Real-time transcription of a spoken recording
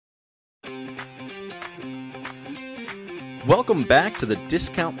Welcome back to the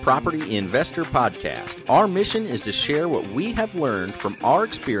Discount Property Investor Podcast. Our mission is to share what we have learned from our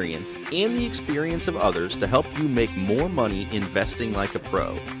experience and the experience of others to help you make more money investing like a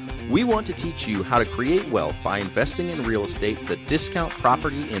pro. We want to teach you how to create wealth by investing in real estate the Discount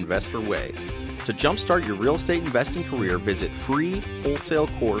Property Investor way. To jumpstart your real estate investing career, visit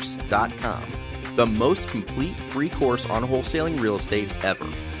freewholesalecourse.com, the most complete free course on wholesaling real estate ever.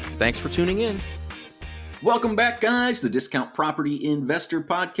 Thanks for tuning in. Welcome back, guys, to the Discount Property Investor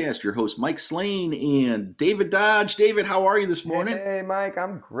Podcast. Your host, Mike Slane and David Dodge. David, how are you this morning? Hey, Mike,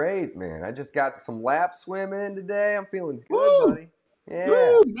 I'm great, man. I just got some lap swimming today. I'm feeling good, buddy. Yeah.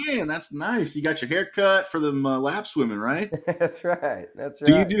 Woo, man, that's nice. You got your hair cut for the lap swimming, right? That's right. That's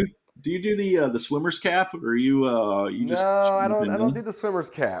right. Do you do the swimmer's cap, or you just? No, I don't do the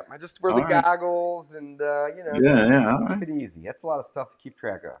swimmer's cap. I just wear the goggles and keep it easy. That's a lot of stuff to keep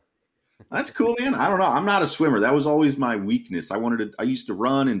track of. That's cool, man. I don't know. I'm not a swimmer. That was always my weakness. I used to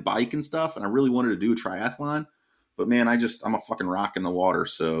run and bike and stuff, and I really wanted to do a triathlon. But man, I'm a fucking rock in the water.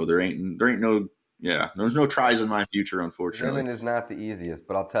 So there's no tries in my future, unfortunately. Swimming is not the easiest,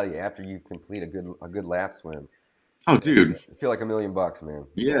 but I'll tell you, after you complete a good lap swim. Oh, dude. I feel like $1 million, man.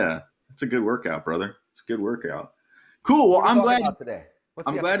 Yeah. It's a good workout, brother. It's a good workout. Cool. Well, I'm glad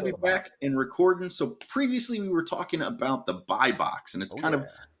to be back and recording. So previously we were talking about the buy box, and it's kind of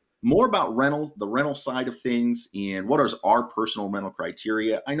more about the rental side of things, and what is our personal rental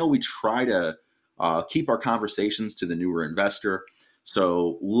criteria. I know we try to keep our conversations to the newer investor.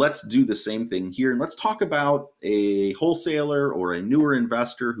 So let's do the same thing here. And let's talk about a wholesaler or a newer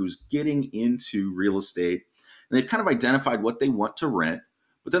investor who's getting into real estate, and they've kind of identified what they want to rent.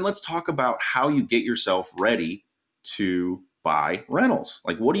 But then let's talk about how you get yourself ready to buy rentals.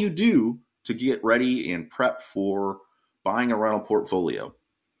 Like, what do you do to get ready and prep for buying a rental portfolio?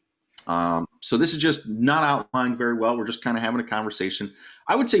 So this is just not outlined very well. We're just kind of having a conversation.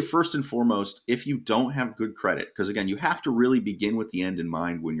 I would say first and foremost, if you don't have good credit, because again, you have to really begin with the end in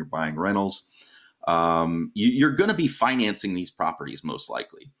mind when you're buying rentals. You're going to be financing these properties most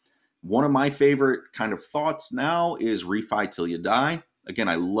likely. One of my favorite kind of thoughts now is refi till you die. Again,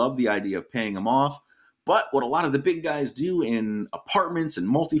 I love the idea of paying them off. But what a lot of the big guys do in apartments and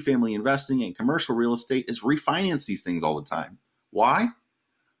multifamily investing and commercial real estate is refinance these things all the time. Why?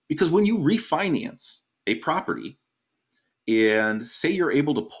 Because when you refinance a property and say you're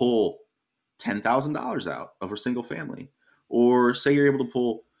able to pull $10,000 out of a single family, or say you're able to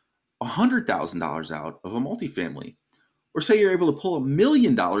pull $100,000 out of a multifamily, or say you're able to pull $1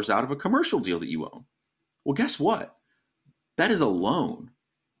 million out of a commercial deal that you own. Well, guess what? That is a loan.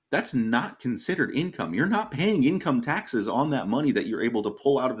 That's not considered income. You're not paying income taxes on that money that you're able to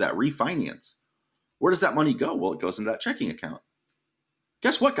pull out of that refinance. Where does that money go? Well, it goes into that checking account.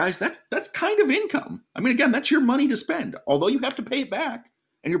 Guess what, guys? That's kind of income. I mean, again, that's your money to spend. Although you have to pay it back,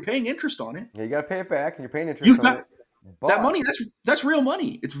 and you're paying interest on it. Yeah, you got to pay it back, and you're paying interest on it. That money. That's real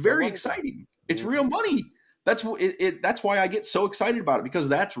money. It's very exciting. It's real money. That's why I get so excited about it, because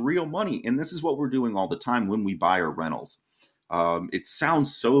that's real money, and this is what we're doing all the time when we buy our rentals. It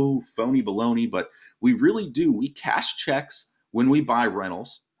sounds so phony baloney, but we really do. We cash checks when we buy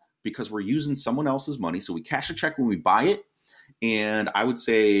rentals because we're using someone else's money. So we cash a check when we buy it. And I would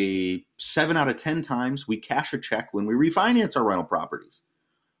say 7 out of 10 times we cash a check when we refinance our rental properties.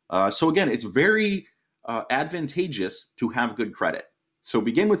 So again, it's very advantageous to have good credit. So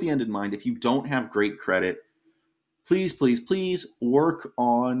begin with the end in mind. If you don't have great credit, please, please, please work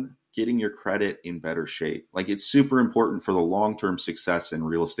on getting your credit in better shape. Like, it's super important for the long-term success in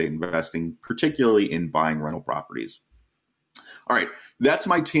real estate investing, particularly in buying rental properties. All right, that's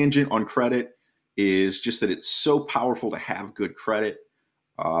my tangent on credit. Is just that it's so powerful to have good credit.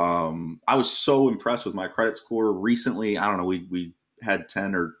 I was so impressed with my credit score recently. I don't know, we had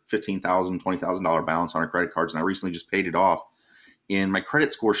 $10,000 or $15,000, $20,000 balance on our credit cards, and I recently just paid it off. And my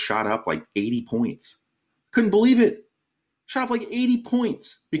credit score shot up like 80 points. Couldn't believe it. Shot up like 80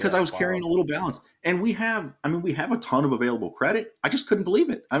 points because I was carrying a little balance. And we have a ton of available credit. I just couldn't believe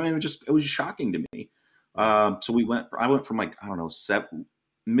it. I mean, it was shocking to me. So I went from like, I don't know,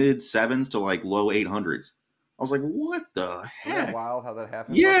 mid sevens to like low 800s. I was like, what the heck? Isn't that wild how that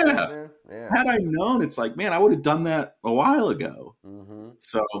happened? Yeah. Had I known, it's like, man, I would have done that a while ago. Mm-hmm.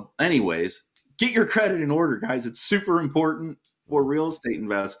 So anyways, get your credit in order, guys. It's super important for real estate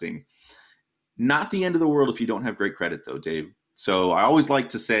investing. Not the end of the world if you don't have great credit though, Dave. So I always like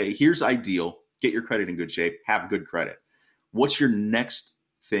to say, here's ideal. Get your credit in good shape. Have good credit. What's your next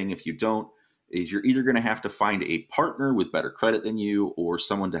thing if you don't? Is you're either going to have to find a partner with better credit than you, or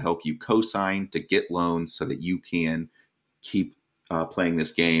someone to help you co-sign to get loans so that you can keep playing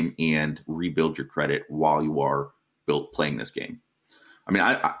this game and rebuild your credit while you are built playing this game. I mean,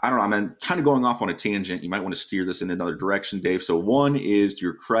 I don't know. I'm kind of going off on a tangent. You might want to steer this in another direction, Dave. So one is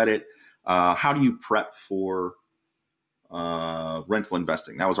your credit. How do you prep for rental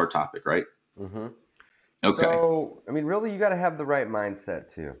investing? That was our topic, right? Mm-hmm. Okay. So, I mean, really, you got to have the right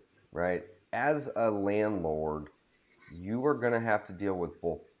mindset too, right? As a landlord, you are going to have to deal with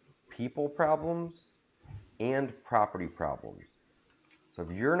both people problems and property problems. So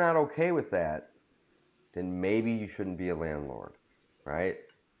if you're not okay with that, then maybe you shouldn't be a landlord, right?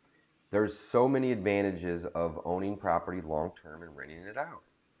 There's so many advantages of owning property long-term and renting it out.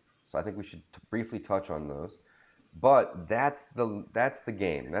 So I think we should briefly touch on those. But that's the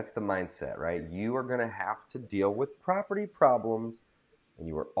game. That's the mindset, right? You are going to have to deal with property problems, and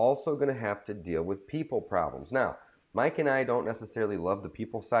you are also going to have to deal with people problems. Now, Mike and I don't necessarily love the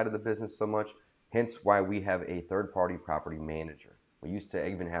people side of the business so much, hence why we have a third-party property manager. We used to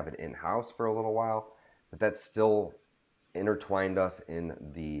even have it in-house for a little while, but that's still intertwined us in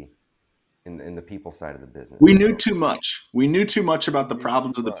the people side of the business. We knew too much. We knew too much about the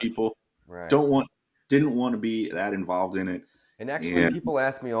problems of the people. Right. Didn't want to be that involved in it. And actually, people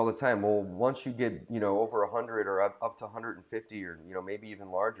ask me all the time, well, once you get, over 100 or up to 150 or, maybe even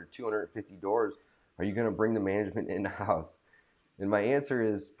larger, 250 doors, are you going to bring the management in-house? And my answer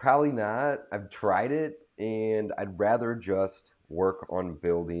is probably not. I've tried it, and I'd rather just work on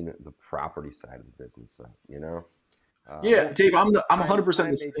building the property side of the business, Yeah, Dave, I'm 100%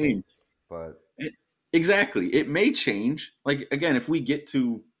 the same. Change, but exactly. It may change. Like, again, if we get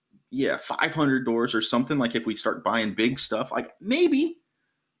to 500 doors or something, like if we start buying big stuff, like maybe,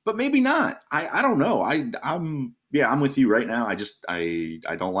 but maybe not. I don't know. I'm with you right now. I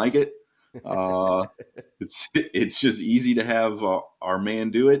don't like it. It's just easy to have our man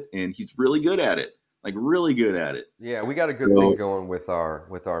do it, and he's really good at it. Like really good at it. Yeah, we got a good thing going with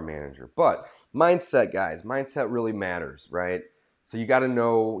our manager. But mindset, guys, mindset really matters, right? So you got to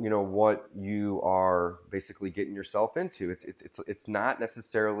know, what you are basically getting yourself into. It's not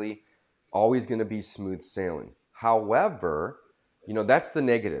necessarily always going to be smooth sailing. However, that's the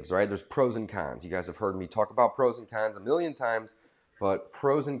negatives, right? There's pros and cons. You guys have heard me talk about pros and cons a million times, but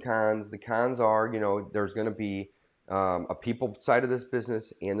pros and cons. The cons are, there's going to be a people side of this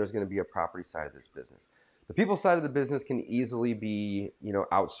business, and there's going to be a property side of this business. The people side of the business can easily be,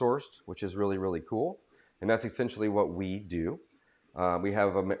 outsourced, which is really, really cool, and that's essentially what we do. We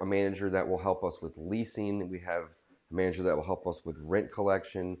have a manager that will help us with leasing. We have a manager that will help us with rent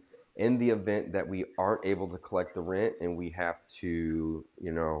collection. In the event that we aren't able to collect the rent and we have to,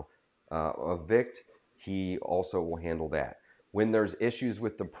 evict, he also will handle that. When there's issues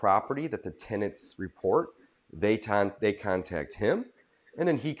with the property that the tenants report, they contact him, and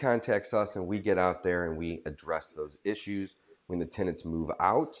then he contacts us, and we get out there and we address those issues. When the tenants move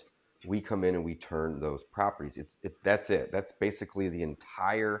out, we come in and we turn those properties. That's it. That's basically the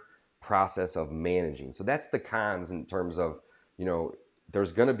entire process of managing. So that's the cons in terms of,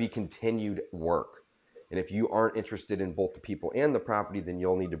 there's going to be continued work. And if you aren't interested in both the people and the property, then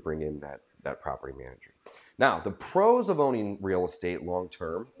you'll need to bring in that property manager. Now, the pros of owning real estate,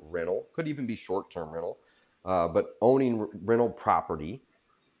 long-term rental, could even be short-term rental, but owning rental property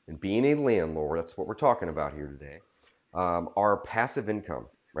and being a landlord, that's what we're talking about here today, are passive income.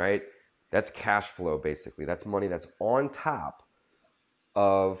 Right? That's cash flow, basically. That's money that's on top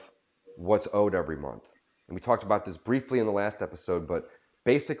of what's owed every month. And we talked about this briefly in the last episode, but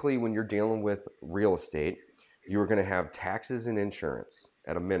basically when you're dealing with real estate, you're going to have taxes and insurance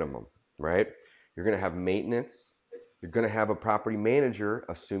at a minimum, right? You're going to have maintenance. You're going to have a property manager,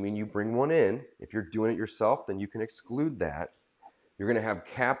 assuming you bring one in. If you're doing it yourself, then you can exclude that. You're going to have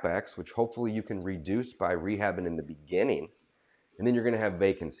CapEx, which hopefully you can reduce by rehabbing in the beginning. And then you're going to have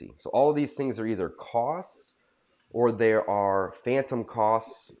vacancy. So all of these things are either costs or there are phantom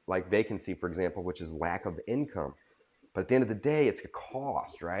costs like vacancy, for example, which is lack of income. But at the end of the day, it's a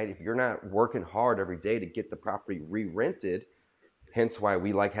cost, right? If you're not working hard every day to get the property re-rented, hence why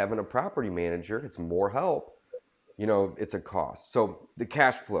we like having a property manager, it's more help, it's a cost. So the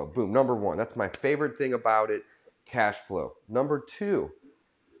cash flow, boom, number one, that's my favorite thing about it, cash flow. Number two,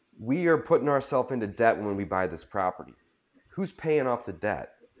 we are putting ourselves into debt when we buy this property. Who's paying off the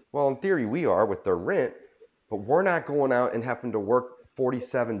debt? Well, in theory, we are with their rent, but we're not going out and having to work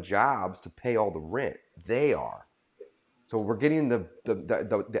 47 jobs to pay all the rent. They are. So we're getting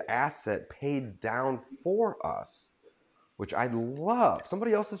the asset paid down for us, which I love.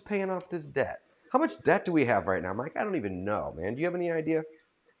 Somebody else is paying off this debt. How much debt do we have right now, Mike? I don't even know, man. Do you have any idea?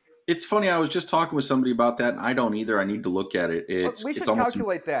 It's funny. I was just talking with somebody about that, and I don't either. I need to look at it. We should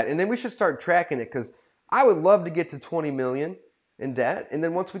calculate that, and then we should start tracking it, because I would love to get to 20 million in debt, and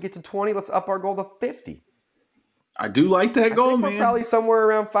then once we get to 20, let's up our goal to 50. I do like that goal, man. We're probably somewhere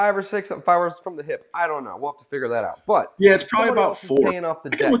around 5 or 6, 5 hours from the hip. I don't know. We'll have to figure that out. But yeah, it's probably about 4. Paying off the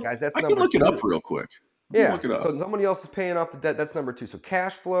debt, guys. That's number 2. I can look it up real quick. Yeah. So somebody else is paying off the debt. That's number 2. So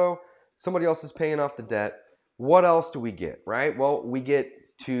cash flow. Somebody else is paying off the debt. What else do we get? Right. Well, we get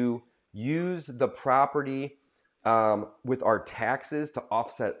to use the property with our taxes to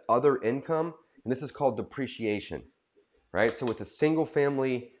offset other income, and this is called depreciation. Right. So with a single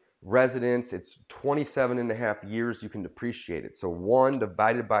family residence, it's 27 and a half years you can depreciate it. So 1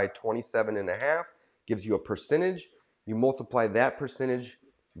 divided by 27 and a half gives you a percentage. You multiply that percentage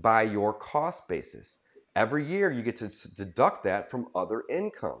by your cost basis. Every year you get to deduct that from other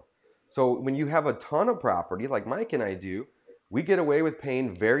income. So when you have a ton of property like Mike and I do, we get away with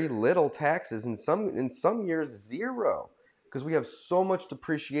paying very little taxes, in some years 0, because we have so much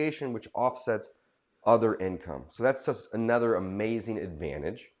depreciation which offsets other income. So that's just another amazing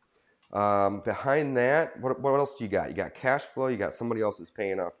advantage. Behind that, what else do you got? You got cash flow. You got somebody else is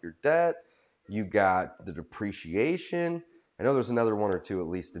paying off your debt. You got the depreciation. I know there's another 1 or 2 at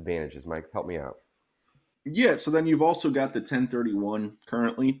least advantages. Mike, help me out. Yeah, so then you've also got the 1031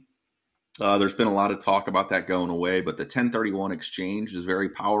 currently. There's been a lot of talk about that going away, but the 1031 exchange is very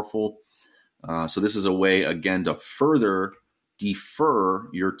powerful. So this is a way, again, to further defer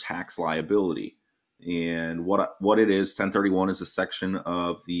your tax liability. And what it is, 1031 is a section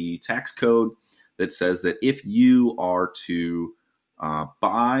of the tax code that says that if you are to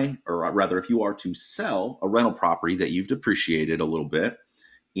buy, or rather, if you are to sell a rental property that you've depreciated a little bit,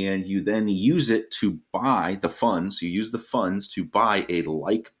 and you then use it to buy the funds, you use the funds to buy a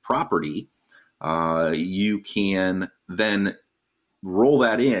like property, you can then roll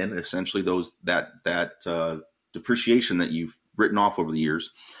that in, essentially that depreciation that you've written off over the years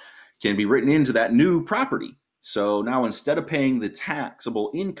can be written into that new property. So now instead of paying the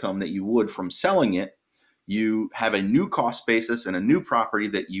taxable income that you would from selling it, you have a new cost basis and a new property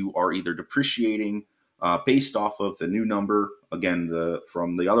that you are either depreciating based off of the new number, again,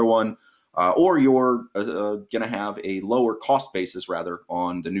 from the other one, or you're going to have a lower cost basis rather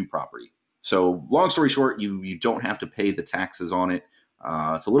on the new property. So long story short, you don't have to pay the taxes on it.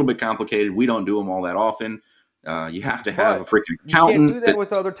 It's a little bit complicated. We don't do them all that often. You have to have a freaking accountant. You can't do that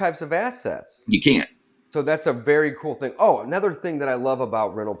with other types of assets. You can't. So that's a very cool thing. Oh, another thing that I love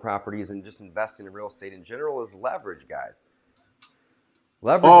about rental properties and just investing in real estate in general is leverage, guys.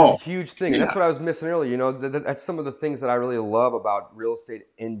 Leverage is a huge thing. And that's what I was missing earlier. You know, that's some of the things that I really love about real estate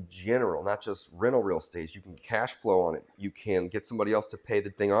in general, not just rental real estate. You can cash flow on it. You can get somebody else to pay the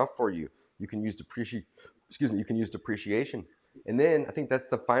thing off for you. You can use depreciation. And then I think that's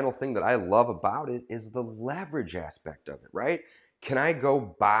the final thing that I love about it is the leverage aspect of it, right? Can I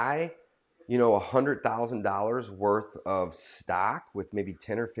go buy, $100,000 worth of stock with maybe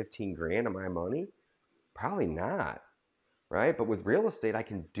 10 or 15 grand of my money? Probably not, right? But with real estate, I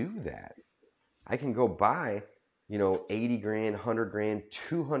can do that. I can go buy, 80 grand, 100 grand,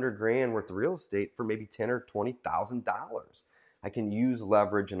 200 grand worth of real estate for maybe $10,000 or $20,000. I can use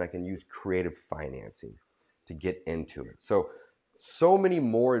leverage and I can use creative financing to get into it. So many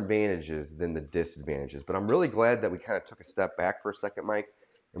more advantages than the disadvantages. But I'm really glad that we kind of took a step back for a second, Mike,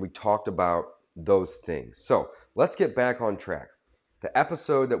 and we talked about those things. So let's get back on track. The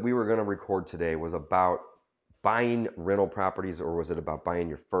episode that we were going to record today was about buying rental properties, or was it about buying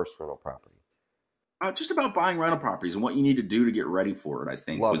your first rental property? Just about buying rental properties and what you need to do to get ready for it, I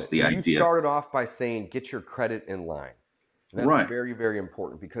think, was the idea. You started off by saying get your credit in line. And that's right. Very, very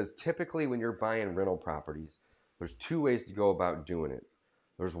important, because typically when you're buying rental properties, there's 2 ways to go about doing it.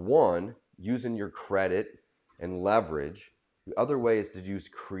 There's one, using your credit and leverage. The other way is to use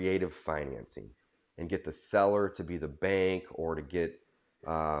creative financing and get the seller to be the bank, or to get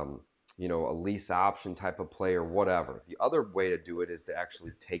a lease option type of play or whatever. The other way to do it is to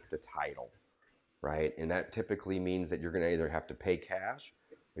actually take the title, right? And that typically means that you're going to either have to pay cash,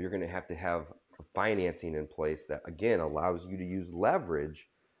 or you're going to have financing in place that, again, allows you to use leverage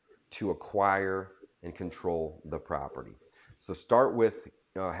to acquire and control the property. So start with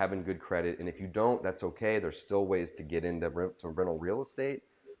having good credit, and if you don't, that's okay. There's still ways to get into rental real estate,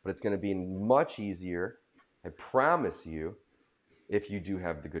 but it's going to be much easier, I promise you, if you do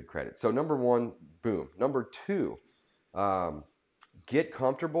have the good credit. So number 1, boom. Number 2, get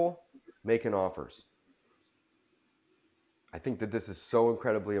comfortable making offers. I think that this is so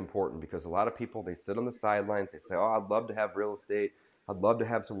incredibly important, because a lot of people, they sit on the sidelines. They say, oh, I'd love to have real estate. I'd love to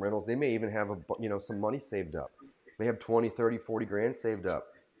have some rentals. They may even have some money saved up. They have 20, 30, 40 grand saved up,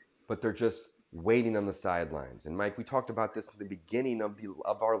 but they're just waiting on the sidelines. And Mike, we talked about this at the beginning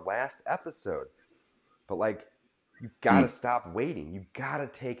of our last episode, but You got to stop waiting. You got to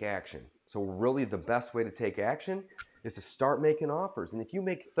take action. So really the best way to take action is to start making offers. And if you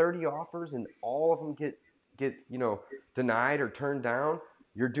make 30 offers and all of them get denied or turned down,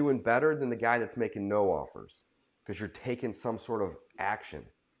 you're doing better than the guy that's making no offers, because you're taking some sort of action,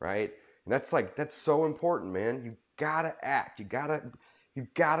 right? And that's so important, man. You got to act. You got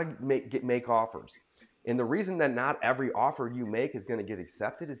to make offers. And the reason that not every offer you make is going to get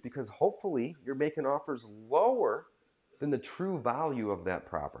accepted is because hopefully you're making offers lower than the true value of that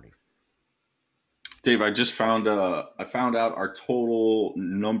property. Dave, I just found out our total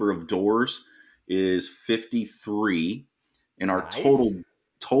number of doors is 53, and our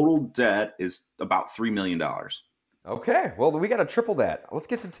total debt is about $3 million. Okay, well, we got to triple that. Let's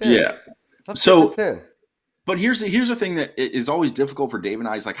get to 10. Yeah. Let's get to 10. But here's the thing that is always difficult for Dave and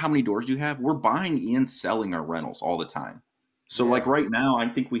I is like, how many doors do you have? We're buying and selling our rentals all the time. So like right now, I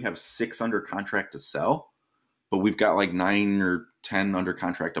think we have 6 under contract to sell, but we've got like 9 or 10 under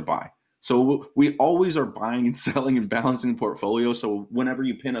contract to buy. So we always are buying and selling and balancing the portfolio. So whenever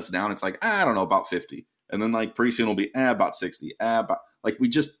you pin us down, it's like, I don't know, about 50. And then like pretty soon it'll be about 60. About like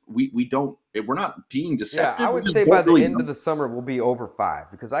we're not being deceptive. Yeah, I would say by the end of the summer we'll be over 5,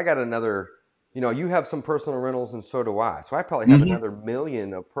 because I got another, you have some personal rentals and so do I. So I probably have another $1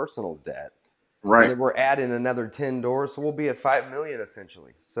 million of personal debt. Right. And then we're adding another 10 doors, so we'll be at $5 million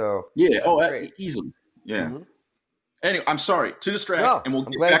essentially. So yeah, easily. Yeah. Mm-hmm. Anyway, I'm sorry to distract, and we'll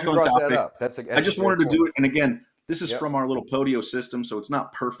get back on topic. I just wanted to do it, and again, this is from our little Podio system, so it's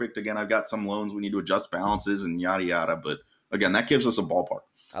not perfect. Again, I've got some loans we need to adjust balances and yada yada, but again, that gives us a ballpark.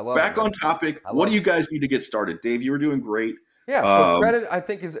 Back on topic. What do you guys need to get started? Dave, you were doing great. Yeah, so credit, I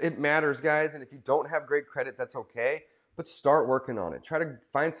think, it matters, guys, and if you don't have great credit, that's okay, but start working on it. Try to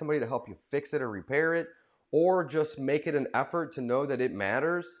find somebody to help you fix it or repair it, or just make it an effort to know that it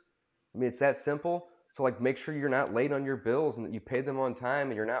matters. I mean, it's that simple. So like make sure you're not late on your bills and that you pay them on time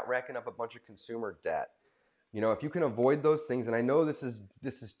and you're not racking up a bunch of consumer debt. If you can avoid those things, and I know this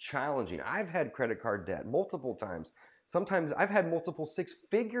is challenging. I've had credit card debt multiple times. Sometimes I've had multiple 6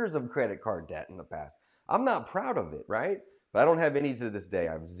 figures of credit card debt in the past. I'm not proud of it, right? But I don't have any to this day.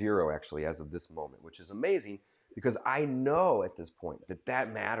 I have 0 actually as of this moment, which is amazing because I know at this point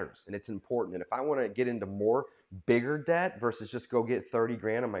that matters and it's important. And if I want to get into more bigger debt versus just go get 30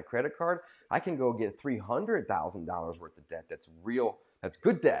 grand on my credit card, I can go get $300,000 worth of debt. That's real. That's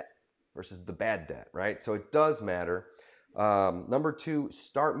good debt versus the bad debt, right? So it does matter. Number 2,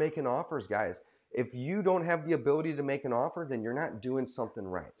 start making offers, guys. If you don't have the ability to make an offer, then you're not doing something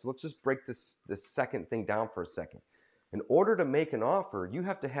right. So let's just break this second thing down for a second. In order to make an offer, you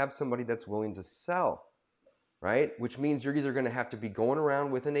have to have somebody that's willing to sell, right? Which means you're either going to have to be going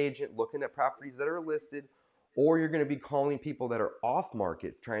around with an agent looking at properties that are listed, or you're going to be calling people that are off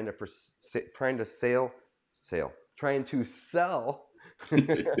market trying to sell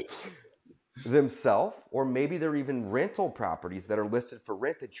themselves, or maybe they're even rental properties that are listed for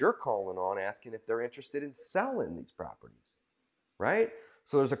rent that you're calling on asking if they're interested in selling these properties, right?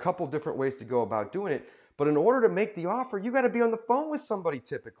 So there's a couple different ways to go about doing it. But in order to make the offer, you got to be on the phone with somebody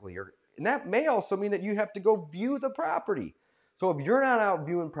typically, and that may also mean that you have to go view the property. So if you're not out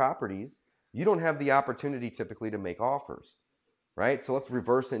viewing properties, you don't have the opportunity typically to make offers, right? So let's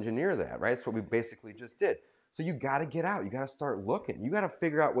reverse engineer that, right? That's what we basically just did. So you got to get out. You got to start looking. You got to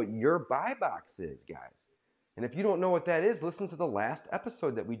figure out what your buy box is, guys. And if you don't know what that is, listen to the last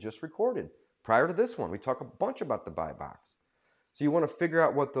episode that we just recorded. Prior to this one, we talk a bunch about the buy box. So you want to figure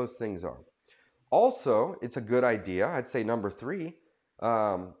out what those things are. Also, it's a good idea, I'd say number 3,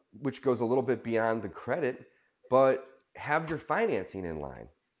 which goes a little bit beyond the credit, but have your financing in line,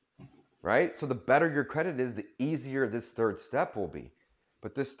 right? So the better your credit is, the easier this third step will be.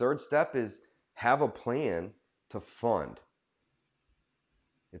 But this third step is have a plan to fund.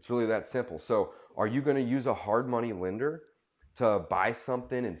 It's really that simple. So are you going to use a hard money lender to buy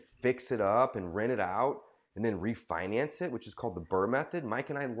something and fix it up and rent it out and then refinance it, which is called the BRRRR method? Mike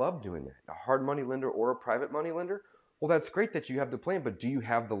and I love doing that. A hard money lender or a private money lender. Well, that's great that you have the plan, but do you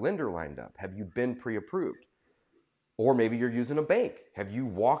have the lender lined up? Have you been pre-approved? Or maybe you're using a bank. Have you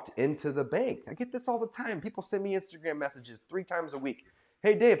walked into the bank? I get this all the time. People send me Instagram messages 3 times a week.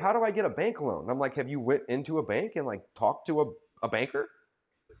 Hey, Dave, how do I get a bank loan? And I'm like, have you went into a bank and like talked to a banker?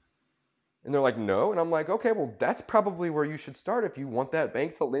 And they're like, no. And I'm like, okay, well, that's probably where you should start if you want that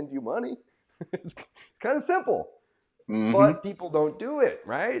bank to lend you money. It's kind of simple, but people don't do it,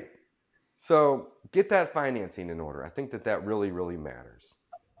 right? So get that financing in order. I think that really, really matters.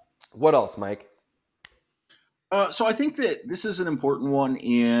 What else, Mike? So I think that this is an important one,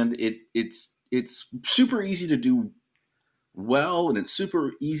 and it's super easy to do well, and it's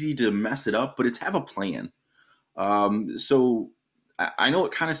super easy to mess it up, but it's have a plan. So I know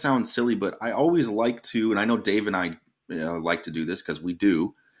it kind of sounds silly, but I always like to, and I know Dave and I like to do this because we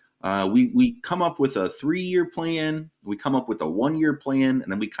do. We come up with a 3-year plan, we come up with a 1-year plan,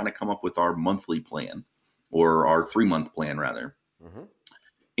 and then we kind of come up with our monthly plan or our 3-month plan rather. Mm-hmm.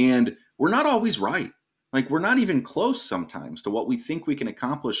 And we're not always right. Like we're not even close sometimes to what we think we can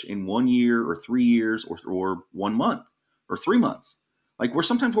accomplish in 1 year or 3 years or 1 month or 3 months. Like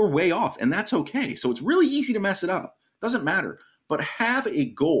sometimes we're way off, and that's okay. So it's really easy to mess it up. Doesn't matter. But have a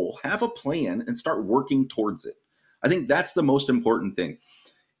goal, have a plan, and start working towards it. I think that's the most important thing.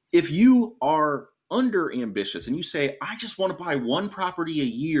 If you are under ambitious and you say, I just want to buy 1 property a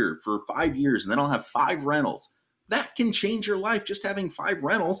year for 5 years and then I'll have 5 rentals, that can change your life. Just having 5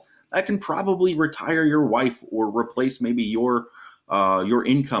 rentals, that can probably retire your wife or replace maybe your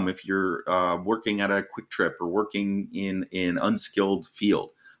income if you're working at a Quick Trip or working in an unskilled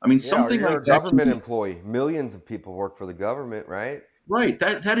field. I mean, something like that. Government employee. Millions of people work for the government, right? Right.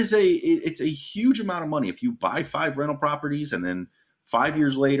 That is it's a huge amount of money. If you buy 5 rental properties and then 5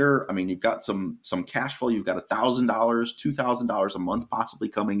 years later, I mean, you've got some cash flow. You've got $1,000, $2,000 a month possibly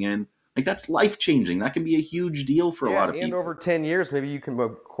coming in. Like that's life changing. That can be a huge deal for a lot of people. And over 10 years, maybe you can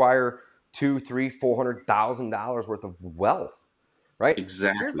acquire $200,000, $300,000, $400,000 worth of wealth, right?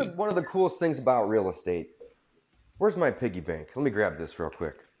 Exactly. Here's one of the coolest things about real estate. Where's my piggy bank? Let me grab this real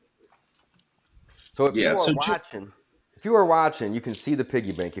quick. So if you are watching, you can see the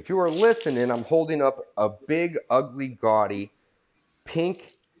piggy bank. If you are listening, I'm holding up a big, ugly, gaudy,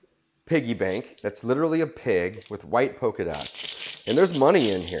 pink piggy bank. That's literally a pig with white polka dots. And there's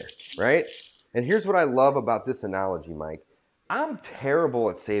money in here, right? And here's what I love about this analogy, Mike. I'm terrible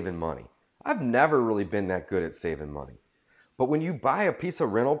at saving money. I've never really been that good at saving money. But when you buy a piece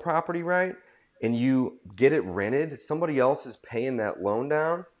of rental property, right, and you get it rented, somebody else is paying that loan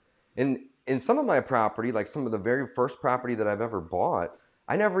down. And in some of my property, like some of the very first property that I've ever bought,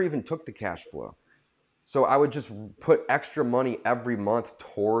 I never even took the cash flow. So I would just put extra money every month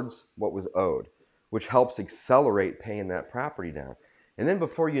towards what was owed, which helps accelerate paying that property down. And then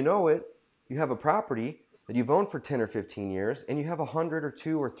before you know it, you have a property that you've owned for 10 or 15 years, and you have $100,000 or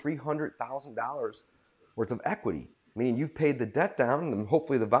 $200,000 or $300,000 worth of equity, meaning you've paid the debt down, and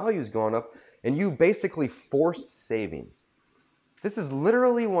hopefully the value's gone up, and you basically forced savings. This is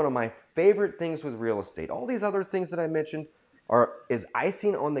literally one of my favorite things with real estate. All these other things that I mentioned is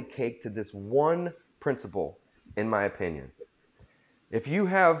icing on the cake to this one principle, in my opinion. If you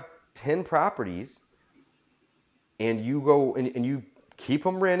have 10 properties and you go and you keep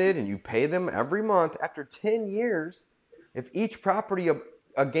them rented and you pay them every month, after 10 years, if each property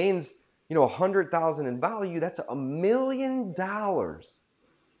gains, $100,000 in value, that's $1 million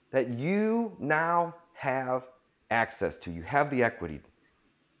that you now have access to. You have the equity.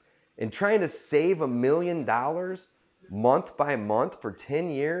 And trying to save $1 million month by month for 10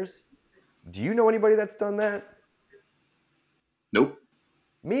 years, do you know anybody that's done that? Nope.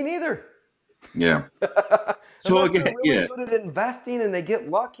 Me neither. Yeah. So again, they're really good at investing and they get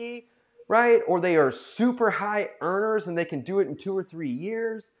lucky, right? Or they are super high earners and they can do it in 2 or 3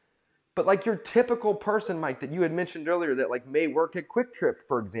 years. But like your typical person, Mike, that you had mentioned earlier that like may work at Quick Trip,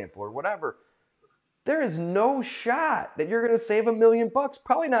 for example, or whatever, there is no shot that you're going to save $1 million.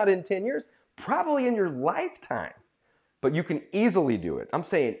 Probably not in 10 years, probably in your lifetime. But you can easily do it. I'm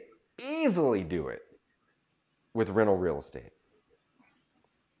saying easily do it with rental real estate.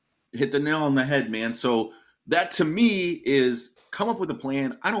 Hit the nail on the head, man. So that to me is come up with a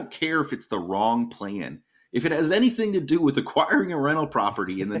plan. I don't care if it's the wrong plan. If it has anything to do with acquiring a rental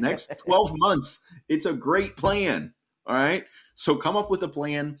property in the next 12 months, it's a great plan. All right. So come up with a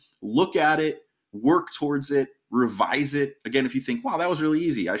plan, look at it, work towards it, revise it. Again, if you think, wow, that was really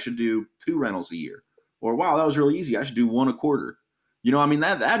easy, I should do 2 rentals a year. Or wow, that was really easy, I should do 1 a quarter.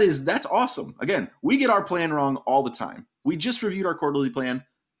 That's awesome. Again, we get our plan wrong all the time. We just reviewed our quarterly plan,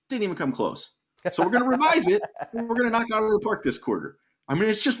 didn't even come close. So we're going to revise it. And we're going to knock it out of the park this quarter. I mean,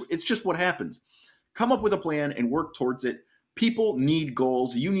 it's just what happens. Come up with a plan and work towards it. People need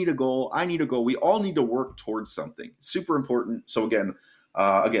goals. You need a goal. I need a goal. We all need to work towards something. Super important. So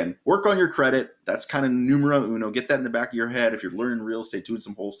again, work on your credit. That's kind of numero uno. Get that in the back of your head. If you're learning real estate, doing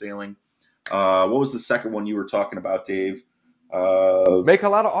some wholesaling. What was the second one you were talking about, Dave? Make a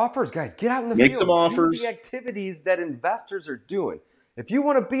lot of offers, guys. Get out in the field. Make some offers. Do the activities that investors are doing. If you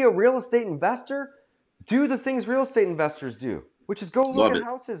want to be a real estate investor, do the things real estate investors do, which is go look at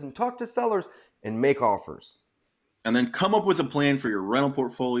houses and talk to sellers and make offers. And then come up with a plan for your rental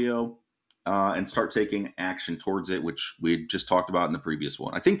portfolio and start taking action towards it, which we just talked about in the previous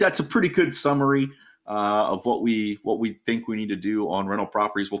one. I think that's a pretty good summary. of what we think we need to do on rental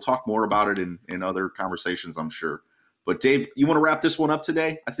properties. We'll talk more about it in other conversations, I'm sure. But Dave, you want to wrap this one up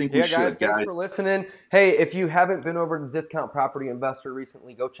today? I think we should, guys. Thanks for listening. Hey, if you haven't been over to Discount Property Investor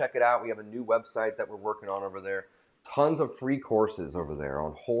recently, go check it out. We have a new website that we're working on over there. Tons of free courses over there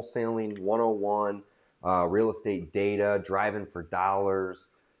on wholesaling 101, real estate data, driving for dollars,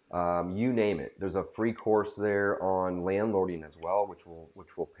 you name it. There's a free course there on landlording as well, which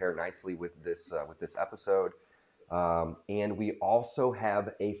will pair nicely with this episode. And we also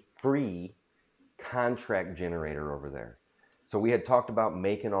have a free contract generator over there. So we had talked about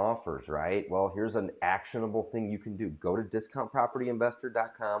making offers, right? Well, here's an actionable thing you can do. Go to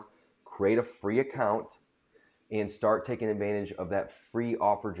discountpropertyinvestor.com, create a free account, and start taking advantage of that free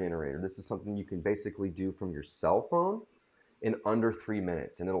offer generator. This is something you can basically do from your cell phone in under 3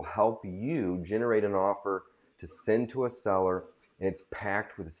 minutes, and it'll help you generate an offer to send to a seller, and it's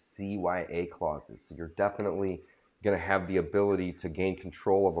packed with CYA clauses. So you're definitely going to have the ability to gain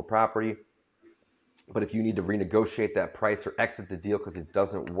control of a property. But if you need to renegotiate that price or exit the deal because it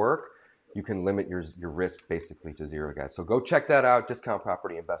doesn't work, you can limit your risk basically to zero, guys. So go check that out,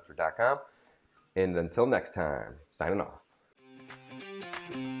 discountpropertyinvestor.com. And until next time, signing off.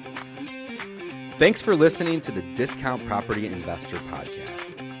 Thanks for listening to the Discount Property Investor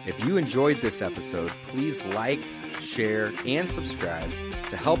Podcast. If you enjoyed this episode, please like, share, and subscribe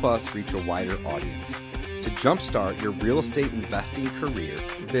to help us reach a wider audience. To jumpstart your real estate investing career,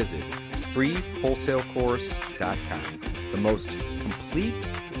 visit freewholesalecourse.com, the most complete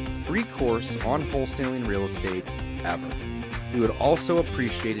free course on wholesaling real estate ever. We would also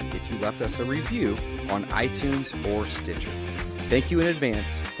appreciate it if you left us a review on iTunes or Stitcher. Thank you in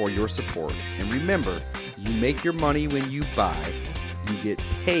advance for your support. And remember, you make your money when you buy, you get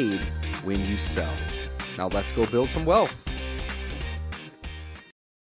paid when you sell. Now let's go build some wealth.